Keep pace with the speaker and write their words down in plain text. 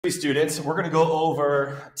Students, we're going to go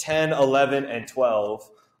over 10, 11, and 12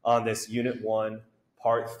 on this Unit 1,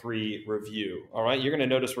 Part 3 review. All right, you're going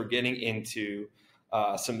to notice we're getting into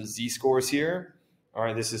some z-scores here. All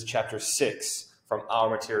right, this is Chapter 6 from our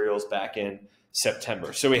materials back in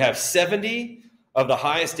September. So we have 70 of the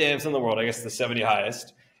highest dams in the world, I guess the 70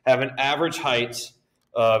 highest, have an average height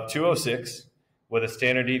of 206 with a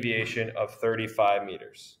standard deviation of 35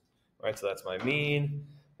 meters. All right, so that's my mean,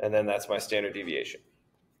 and then that's my standard deviation.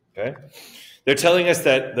 Okay, they're telling us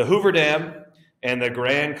that the Hoover Dam and the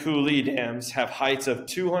Grand Coulee dams have heights of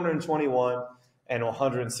 221 and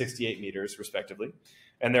 168 meters, respectively.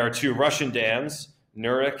 And there are two Russian dams,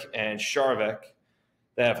 Nurik and Sharvek,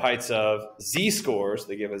 that have heights of z-scores,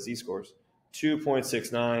 they give us z-scores,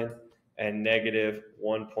 2.69 and negative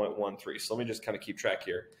 1.13. So let me just kind of keep track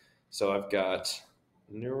here. So I've got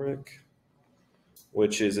Nurik,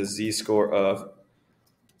 which is a z-score of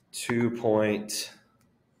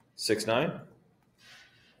 2.69,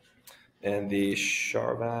 and the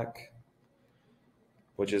Sharvek,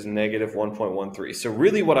 which is negative 1.13. So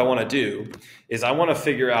really what I want to do is I want to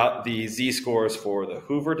figure out the z-scores for the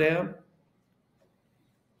Hoover Dam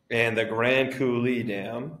and the Grand Coulee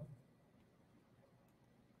Dam,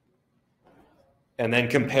 and then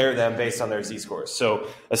compare them based on their z-scores. So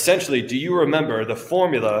essentially, do you remember the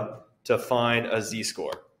formula to find a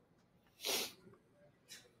z-score?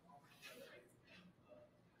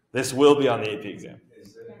 This will be on the AP exam.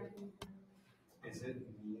 Is it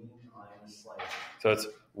mean minus like? So it's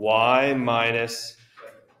y minus,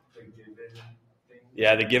 The given thing?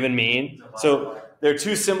 yeah, the given mean. So there are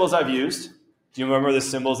two symbols I've used. Do you remember the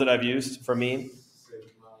symbols that I've used for mean?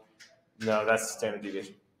 Sigma. No, that's standard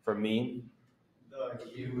deviation. For mean,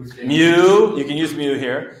 The mu, you can use mu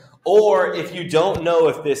here. Or if you don't know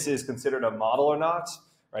if this is considered a model or not,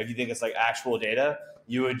 right, if you think it's like actual data,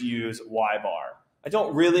 you would use y bar. I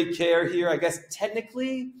don't really care here. I guess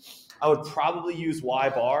technically I would probably use y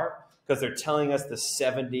bar because they're telling us the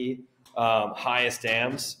 70 highest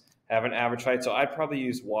dams have an average height. So I'd probably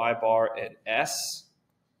use y bar and s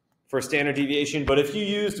for standard deviation. But if you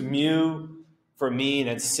used mu for mean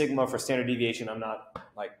and sigma for standard deviation, I'm not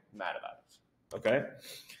like mad about it. Okay?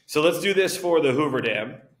 So let's do this for the Hoover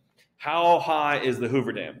Dam. How high is the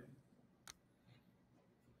Hoover Dam?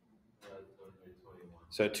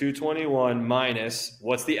 So 221 minus,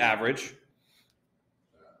 what's the average?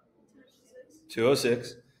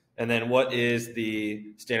 206. And then what is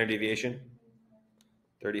the standard deviation?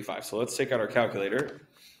 35. So let's take out our calculator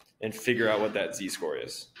and figure out what that z-score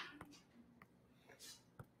is.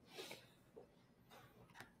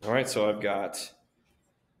 All right, so I've got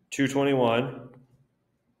 221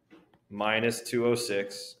 minus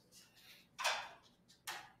 206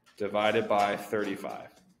 divided by 35.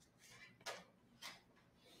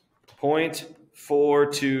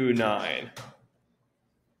 0.429.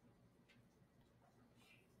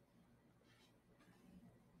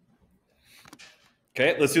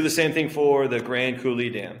 Okay, let's do the same thing for the Grand Coulee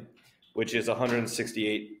Dam, which is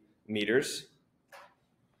 168 meters.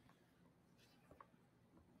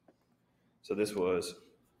 So this was,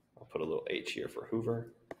 I'll put a little H here for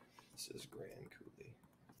Hoover. This is Grand Coulee.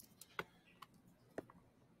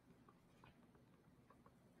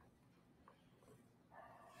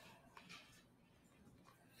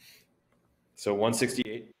 So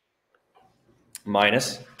 168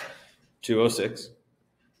 minus 206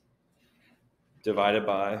 divided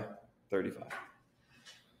by 35.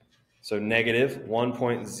 So negative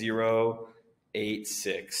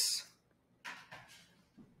 1.086.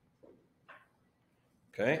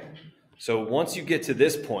 Okay? So once you get to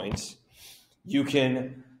this point, you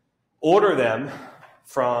can order them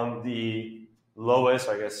from the lowest,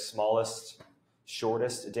 I guess, smallest,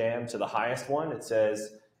 shortest dam to the highest one. It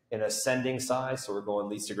says in ascending size, so we're going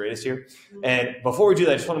least to greatest here. And before we do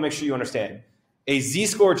that, I just want to make sure you understand. A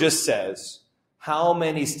z-score just says how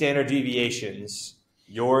many standard deviations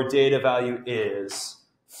your data value is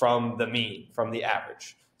from the mean, from the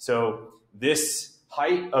average. So this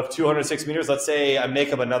height of 206 meters, let's say I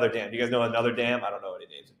make up another dam. Do you guys know another dam? I don't know any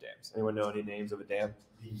names of dams. Anyone know any names of a dam?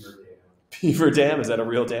 Beaver Dam. Beaver Dam, is that a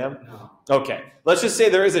real dam? No. Okay, let's just say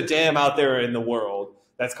there is a dam out there in the world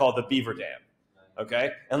that's called the Beaver Dam.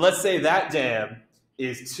 Okay, and let's say that dam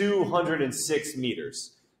is 206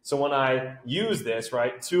 meters. So when I use this,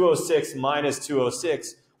 right, 206 minus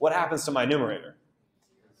 206, what happens to my numerator?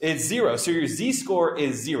 It's 0. So your z-score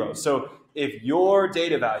is 0. So if your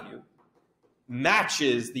data value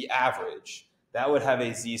matches the average, that would have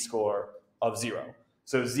a z-score of 0.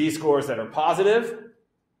 So z-scores that are positive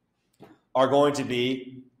are going to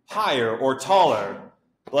be higher or taller,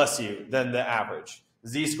 bless you, than the average.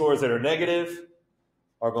 Z-scores that are negative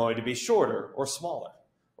are going to be shorter or smaller,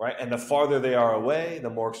 right? And the farther they are away, the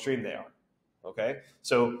more extreme they are. Okay?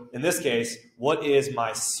 So in this case, what is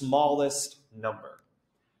my smallest number?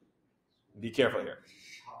 Be careful here.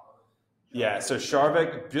 Yeah, so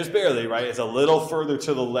Sharvik, just barely, right, is a little further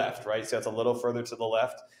to the left, right? So it's a little further to the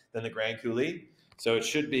left than the Grand Coulee. So it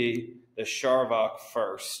should be the Sharvik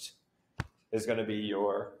first is going to be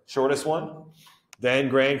your shortest one, then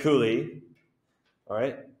Grand Coulee, all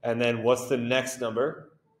right? And then what's the next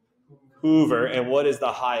number? Hoover. And what is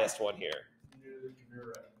the highest one here?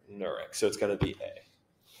 Nurek. So it's going to be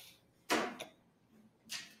A.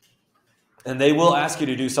 And they will ask you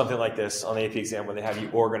to do something like this on the AP exam where they have you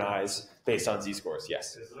organize based on Z-scores.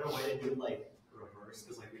 Yes? Is there a way to do like reverse?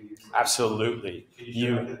 Because like we use Absolutely.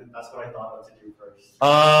 that's what I thought of to do first.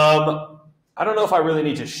 I don't know if I really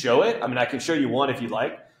need to show it. I mean, I can show you one if you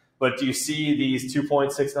like. But do you see these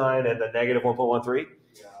 2.69 and the negative 1.13?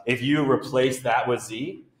 Yeah. If you replace that with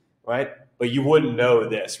Z, right? But you wouldn't know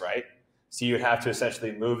this, right? So you'd have to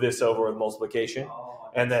essentially move this over with multiplication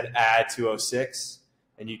and then add 206,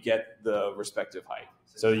 and you get the respective height.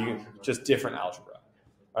 So you just different algebra.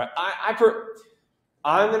 All right.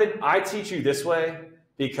 I teach you this way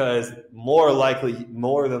because more than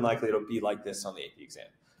likely it'll be like this on the AP exam.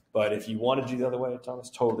 But if you want to do the other way, Thomas,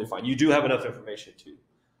 totally fine. You do have enough information to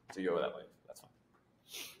go that way. That's fine.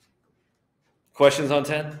 Questions on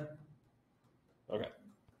 10? Okay.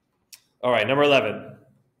 All right, number 11.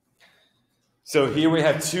 So here we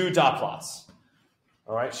have two dot plots.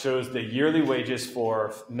 All right, shows the yearly wages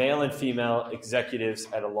for male and female executives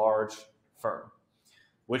at a large firm.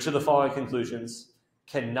 Which of the following conclusions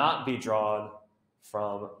cannot be drawn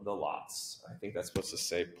from the lots? I think that's supposed to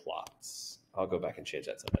say plots. I'll go back and change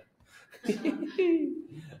that someday.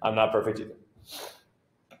 I'm not perfect either.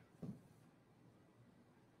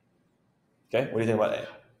 Okay, what do you think about A?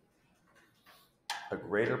 A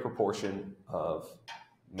greater proportion of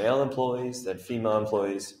male employees than female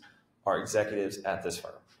employees are executives at this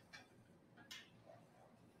firm.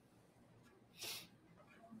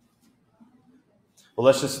 Well,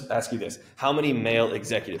 let's just ask you this. How many male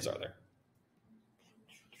executives are there?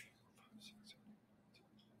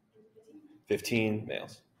 15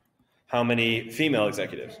 males. How many female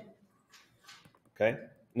executives? Okay.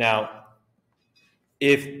 Now,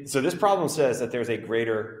 so this problem says that there's a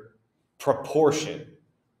greater proportion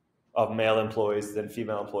of male employees than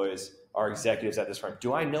female employees are executives at this firm.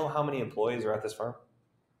 Do I know how many employees are at this firm?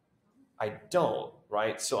 I don't,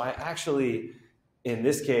 right? So I actually, in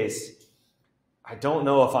this case, I don't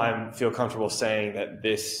know if I feel comfortable saying that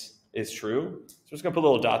this is true. So I'm just going to put a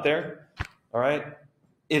little dot there, all right?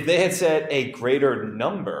 If they had said a greater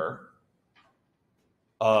number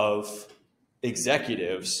of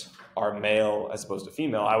executives are male as opposed to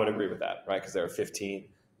female, I would agree with that, right? Because there are 15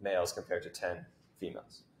 males compared to 10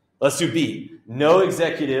 females. Let's do B. No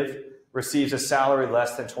executive receives a salary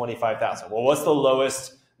less than $25,000. Well, what's the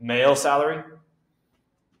lowest male salary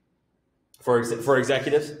for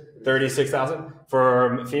executives? $36,000.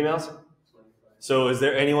 For females? So is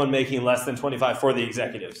there anyone making less than 25 for the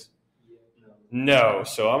executives? No.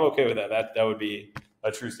 So I'm okay with that. That would be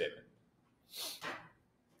a true statement.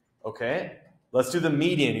 Okay. Let's do the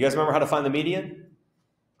median. You guys remember how to find the median?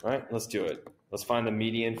 All right, let's do it. Let's find the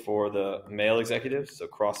median for the male executives. So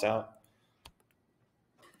cross out.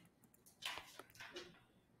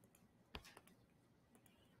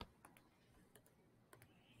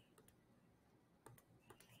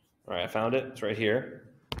 All right, I found it. It's right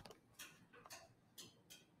here.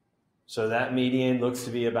 So that median looks to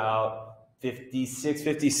be about 56,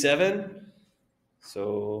 57.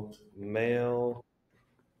 So male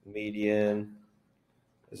median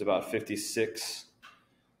is about 56.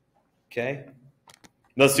 Okay.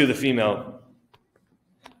 Let's do the female.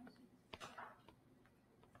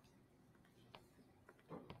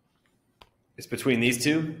 It's between these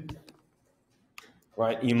two,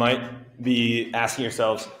 right? You might be asking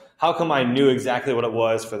yourselves, how come I knew exactly what it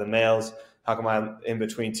was for the males? How come I'm in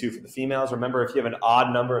between two for the females? Remember, if you have an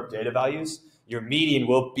odd number of data values, your median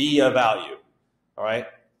will be a value, all right?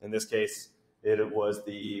 In this case, was it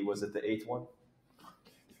the eighth one?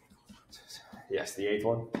 Yes, the eighth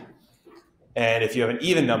one. And if you have an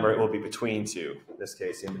even number, it will be between two. In this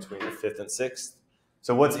case, in between the fifth and sixth.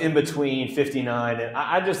 So what's in between 59? And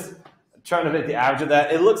I'm just trying to make the average of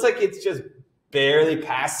that. It looks like it's just barely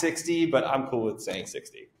past 60, but I'm cool with saying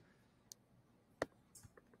 60.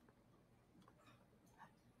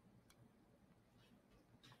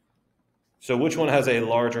 So which one has a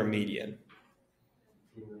larger median?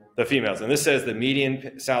 The females. And this says the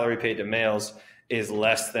median salary paid to males is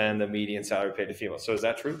less than the median salary paid to females. So is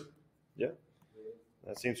that true? Yeah.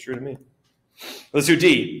 That seems true to me. Let's do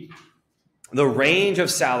D. The range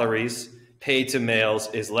of salaries paid to males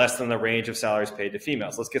is less than the range of salaries paid to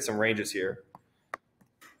females. Let's get some ranges here.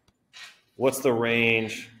 What's the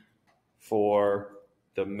range for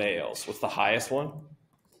the males? What's the highest one?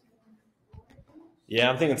 Yeah,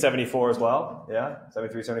 I'm thinking 74 as well. Yeah,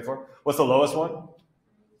 73, 74. What's the lowest one?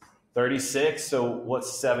 36. So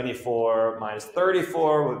what's 74 minus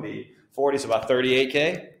 34 would be 40, so about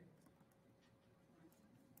 38K.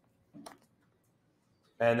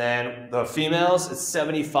 And then the females, it's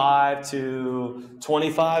 75 to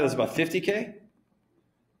 25. That's about 50K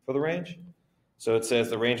for the range. So it says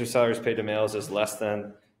the range of salaries paid to males is less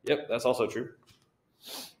than, yep, that's also true.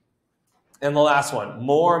 And the last one,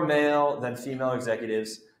 more male than female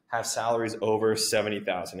executives have salaries over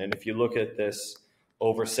 70,000. And if you look at this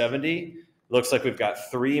over 70, looks like we've got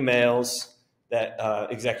 3 males that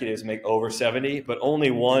executives make over 70, but only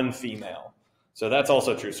 1 female. So that's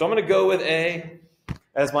also true. So I'm going to go with A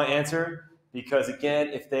as my answer because, again,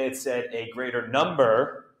 if they had said a greater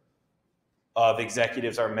number of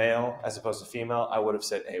executives are male as opposed to female, I would have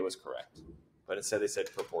said A was correct. But instead they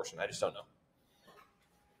said proportion. I just don't know.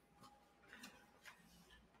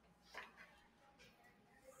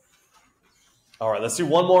 All right, let's do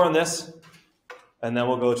one more on this, and then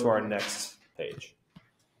we'll go to our next page.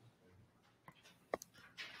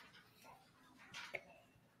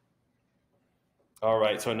 All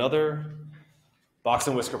right, so another box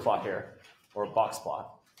and whisker plot here, or box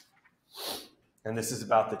plot. And this is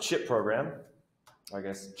about the CHIP program. I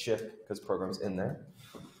guess CHIP, because program's in there.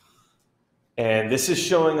 And this is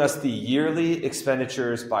showing us the yearly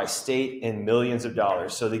expenditures by state in millions of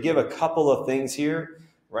dollars. So they give a couple of things here.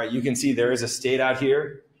 Right, you can see there is a state out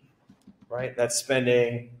here, right, that's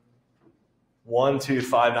spending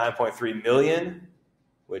 1259.3 million,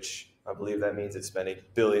 which I believe that means it's spending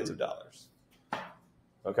billions of dollars.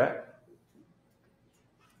 Okay?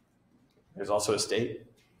 There's also a state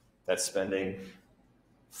that's spending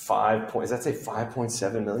does that say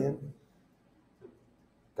 5.7 million?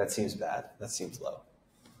 That seems bad. That seems low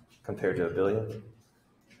compared to $1 billion.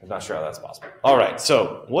 I'm not sure how that's possible. All right,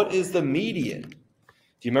 so what is the median?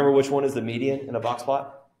 Do you remember which one is the median in a box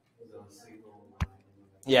plot?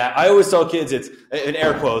 Yeah, I always tell kids it's in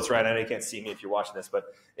air quotes, right? I know you can't see me if you're watching this,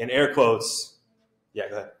 but in air quotes, yeah,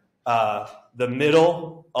 go ahead. The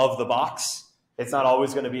middle of the box, it's not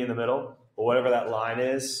always going to be in the middle, but whatever that line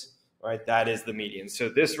is, right, that is the median. So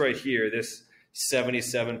this right here, this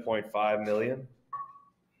 77.5 million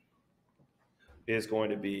is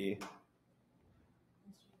going to be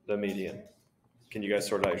the median. Can you guys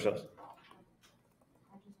sort it out yourselves?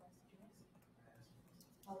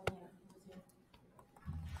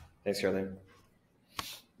 Thanks, Caroline.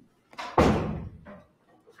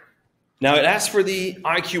 Now it asks for the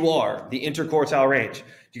IQR, the interquartile range.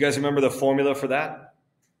 Do you guys remember the formula for that?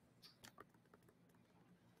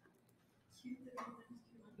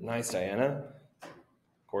 Nice, Diana.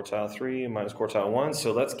 Quartile 3 minus quartile 1.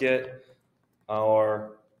 So let's get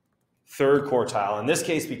our third quartile. In this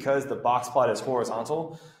case, because the box plot is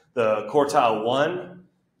horizontal, the quartile 1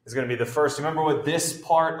 is going to be the first. Remember what this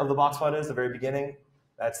part of the box plot is, the very beginning?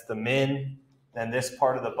 That's the min. Then this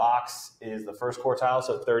part of the box is the first quartile,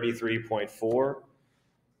 so 33.4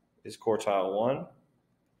 is quartile 1.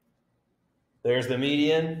 There's the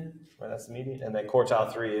median, right, that's the median, and then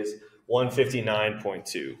quartile 3 is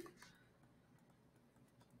 159.2.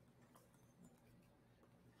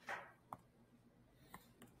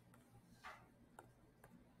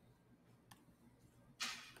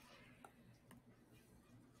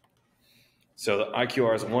 So the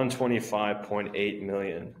IQR is $125.8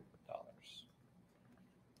 million.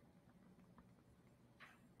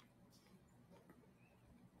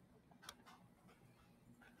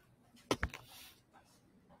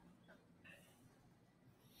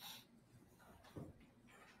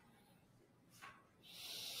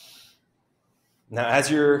 Now,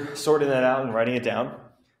 as you're sorting that out and writing it down,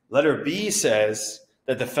 letter B says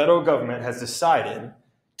that the federal government has decided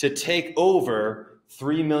to take over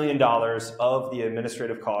 $3 million of the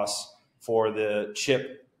administrative costs for the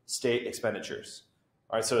CHIP state expenditures.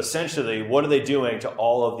 All right, so essentially, what are they doing to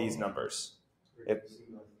all of these numbers?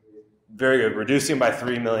 Very good, reducing by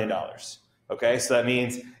 $3 million. Okay, so that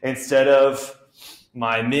means instead of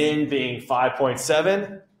my min being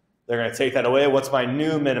 5.7, they're going to take that away. What's my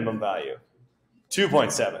new minimum value?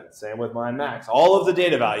 2.7. Same with my max. All of the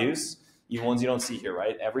data values, even ones you don't see here,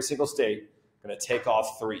 right? Every single state, going to take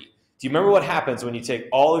off 3. Do you remember what happens when you take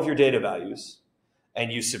all of your data values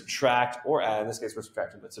and you subtract or add, in this case we're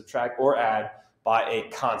subtracting, but subtract or add by a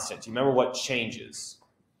constant? Do you remember what changes?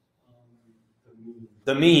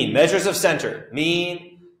 The mean, measures of center,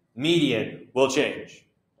 mean, median will change.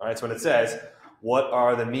 All right, so when it says, what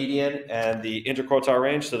are the median and the interquartile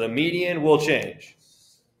range? So the median will change.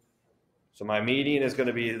 So my median is going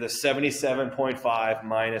to be the 77.5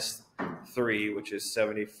 minus 3, which is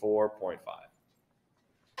 74.5.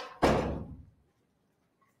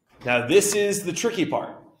 Now, this is the tricky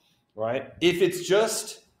part, right? If it's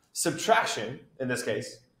just subtraction, in this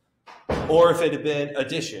case, or if it had been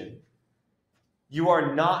addition, you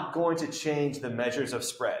are not going to change the measures of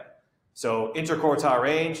spread. So interquartile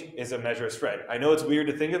range is a measure of spread. I know it's weird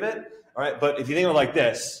to think of it, all right, but if you think of it like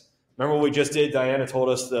this, remember what we just did? Diana told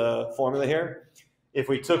us the formula here. If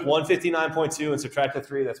we took 159.2 and subtracted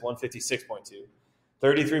 3, that's 156.2.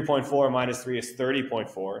 33.4 minus 3 is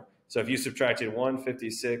 30.4. So if you subtracted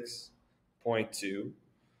 156.2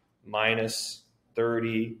 minus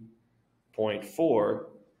 30.4,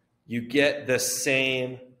 you get the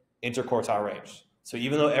same interquartile range. So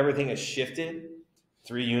even though everything has shifted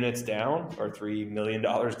 3 units down or $3 million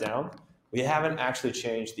down, we haven't actually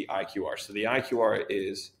changed the IQR. So the IQR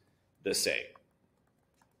is the same.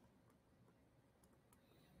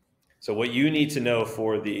 So what you need to know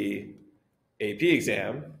for the AP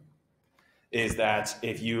exam is that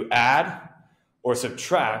if you add or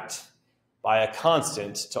subtract by a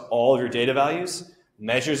constant to all of your data values,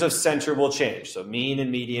 measures of center will change. So mean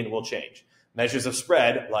and median will change. Measures of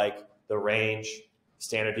spread, like the range,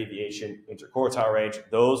 standard deviation, interquartile range,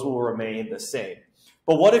 those will remain the same.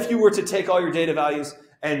 But what if you were to take all your data values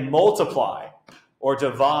and multiply or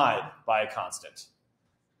divide by a constant?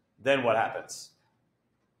 Then what happens?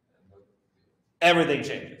 Everything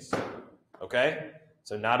changes, okay?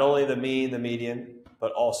 So not only the mean, the median,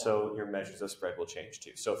 but also your measures of spread will change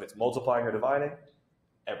too. So if it's multiplying or dividing,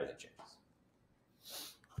 everything changes.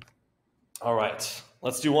 All right,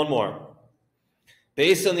 let's do one more.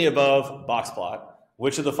 Based on the above box plot,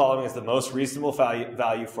 which of the following is the most reasonable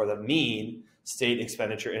value for the mean state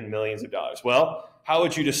expenditure in millions of dollars? Well, how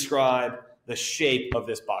would you describe the shape of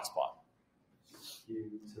this box plot? Skewed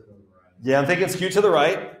to the right. Yeah, I'm thinking skewed to the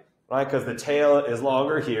right, right? Because the tail is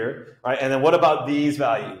longer here, right? And then what about these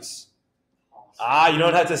values? You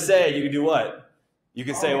don't have to say. You can do what? You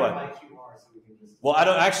can say what? IQR, so we can just... Well, I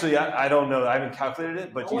don't actually. I don't know. I haven't calculated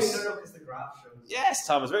it, but no, because the graph shows. Yes,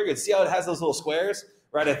 Thomas, very good. See how it has those little squares,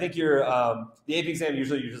 right? I think your the AP exam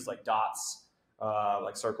usually uses like dots,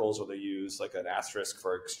 like circles, or they use like an asterisk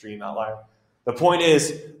for extreme outlier. The point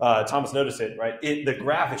is, Thomas noticed it, right? The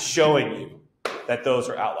graph is showing you that those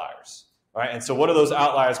are outliers, right? And so, what are those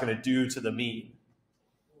outliers going to do to the mean?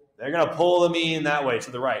 They're going to pull the mean that way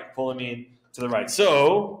to the right. Pull the mean to the right.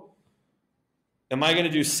 So, am I going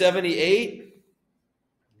to do 78?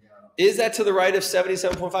 Is that to the right of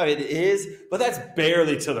 77.5? It is, but that's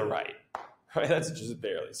barely to the right. Right? That's just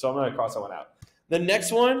barely. So I'm going to cross that one out. The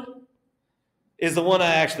next one is the one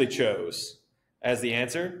I actually chose as the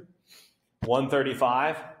answer.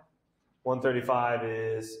 135. 135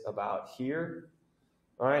 is about here.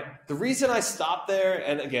 All right. The reason I stopped there,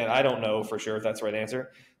 and again, I don't know for sure if that's the right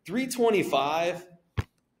answer. 325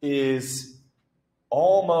 is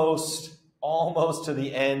almost to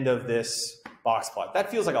the end of this box plot.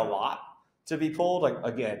 That feels like a lot to be pulled. Like,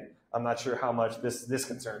 again, I'm not sure how much this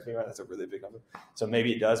concerns me, right? That's a really big number. So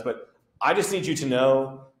maybe it does, but I just need you to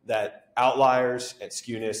know that outliers and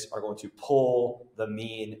skewness are going to pull the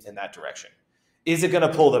mean in that direction. Is it going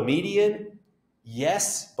to pull the median?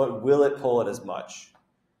 Yes, but will it pull it as much?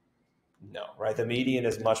 No, right? The median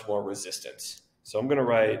is much more resistant. So I'm going to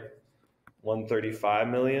write 135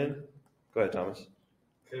 million. Go ahead, Thomas.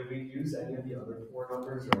 Could we use any of the other 4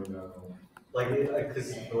 numbers or no? Like,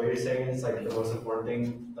 because the way you're saying it's like the most important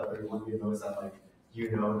thing that we want you to know is that that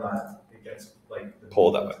it gets like the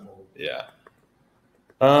pulled that way. Yeah.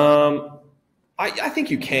 I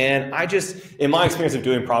think you can. I just, in my experience of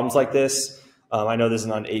doing problems like this, I know this is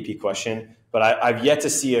not an AP question, but I've yet to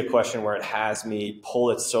see a question where it has me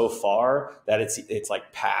pull it so far that it's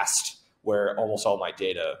like past where almost all my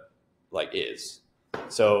data like is.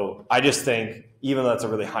 So I just think, even though that's a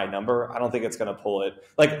really high number, I don't think it's going to pull it.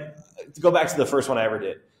 Like, to go back to the first one I ever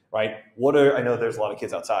did, right? I know there's a lot of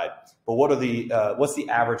kids outside, but what's the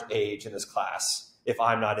average age in this class if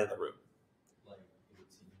I'm not in the room? Like 18.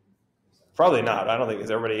 Probably not. I don't think, is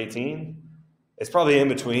everybody 18? It's probably in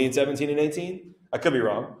between 17 and 18. I could be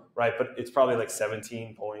wrong, right? But it's probably like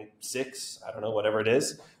 17.6. I don't know, whatever it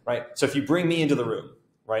is, right? So if you bring me into the room,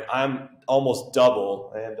 right, I'm almost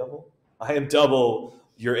double. I am double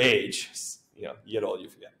your age. You know, you get old, you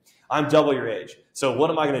forget. I'm double your age. So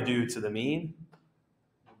what am I going to do to the mean?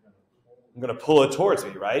 I'm going to pull it towards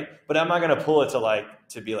me, right? But am I going to pull it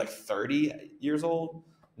to be like 30 years old?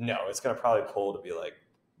 No, it's going to probably pull to be like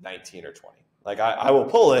 19 or 20. Like I will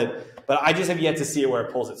pull it, but I just have yet to see it where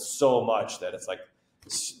it pulls it so much that it's like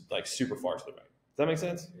super far to the right. Does that make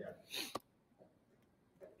sense? Yeah.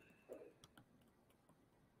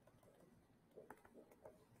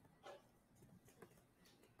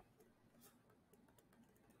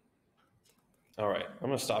 All right, I'm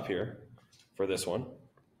going to stop here for this one.